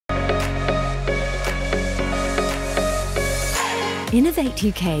Innovate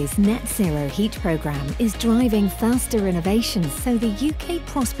UK's Net Zero Heat programme is driving faster innovation so the UK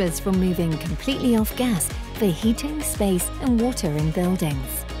prospers from moving completely off gas for heating, space and water in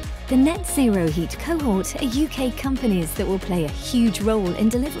buildings. The Net Zero Heat cohort are UK companies that will play a huge role in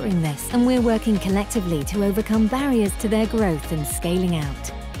delivering this, and we're working collectively to overcome barriers to their growth and scaling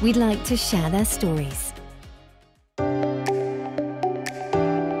out. We'd like to share their stories.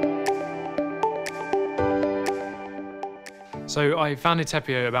 So I founded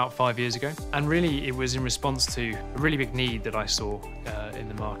Tepeo about 5 years ago, and really it was in response to a really big need that I saw in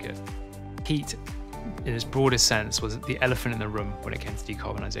the market. Heat, in its broadest sense, was the elephant in the room when it came to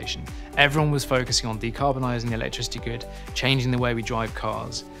decarbonisation. Everyone was focusing on decarbonising the electricity grid, changing the way we drive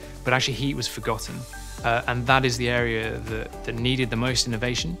cars, but actually heat was forgotten. And that is the area that needed the most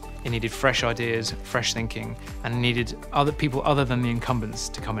innovation. It needed fresh ideas, fresh thinking, and needed other people other than the incumbents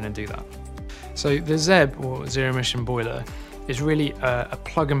to come in and do that. So the ZEB, or zero emission boiler, is really a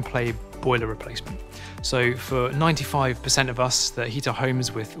plug-and-play boiler replacement. So for 95% of us that heat our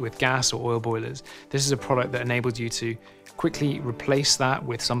homes with gas or oil boilers, this is a product that enables you to quickly replace that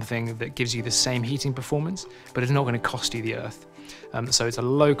with something that gives you the same heating performance, but is not going to cost you the earth. So it's a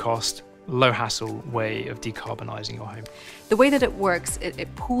low-cost, low-hassle way of decarbonising your home. The way that it works,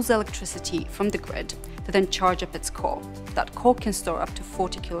 it pulls electricity from the grid to then charge up its core. That core can store up to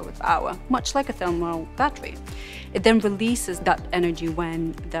 40 kilowatt-hour, much like a thermal battery. It then releases that energy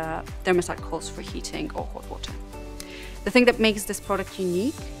when the thermostat calls for heating or hot water. The thing that makes this product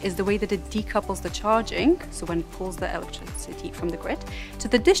unique is the way that it decouples the charging, so when it pulls the electricity from the grid, to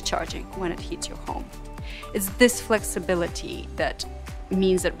the discharging when it heats your home. It's this flexibility that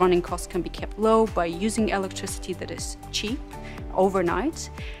means that running costs can be kept low by using electricity that is cheap overnight,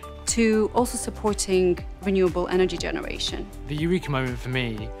 to also supporting renewable energy generation. The eureka moment for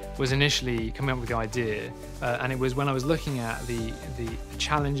me was initially coming up with the idea, and it was when I was looking at the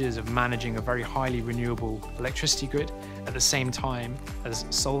challenges of managing a very highly renewable electricity grid at the same time as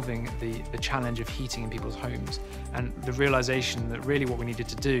solving the challenge of heating in people's homes, and the realization that really what we needed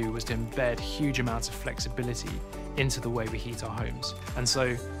to do was to embed huge amounts of flexibility into the way we heat our homes. And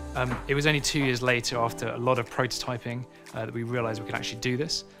so it was only 2 years later, after a lot of prototyping, that we realized we could actually do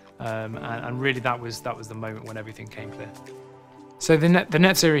this. And really that was the moment when everything came clear. So the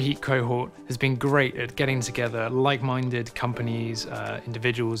Net Zero Heat cohort has been great at getting together like-minded companies,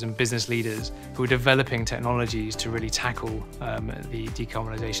 individuals and business leaders who are developing technologies to really tackle the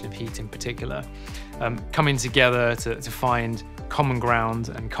decarbonisation of heat in particular, coming together to find common ground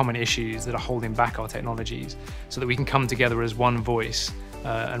and common issues that are holding back our technologies so that we can come together as one voice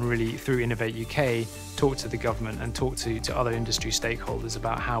and really, through Innovate UK, talk to the government and talk to other industry stakeholders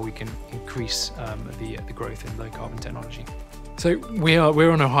about how we can increase the growth in low carbon technology. So we're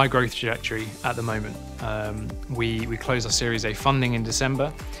on a high growth trajectory at the moment. We closed our Series A funding in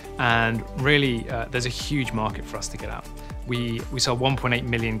December, and really there's a huge market for us to get at. We sell 1.8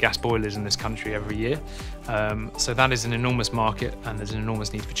 million gas boilers in this country every year, so that is an enormous market and there's an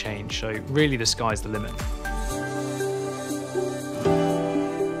enormous need for change. So really the sky's the limit.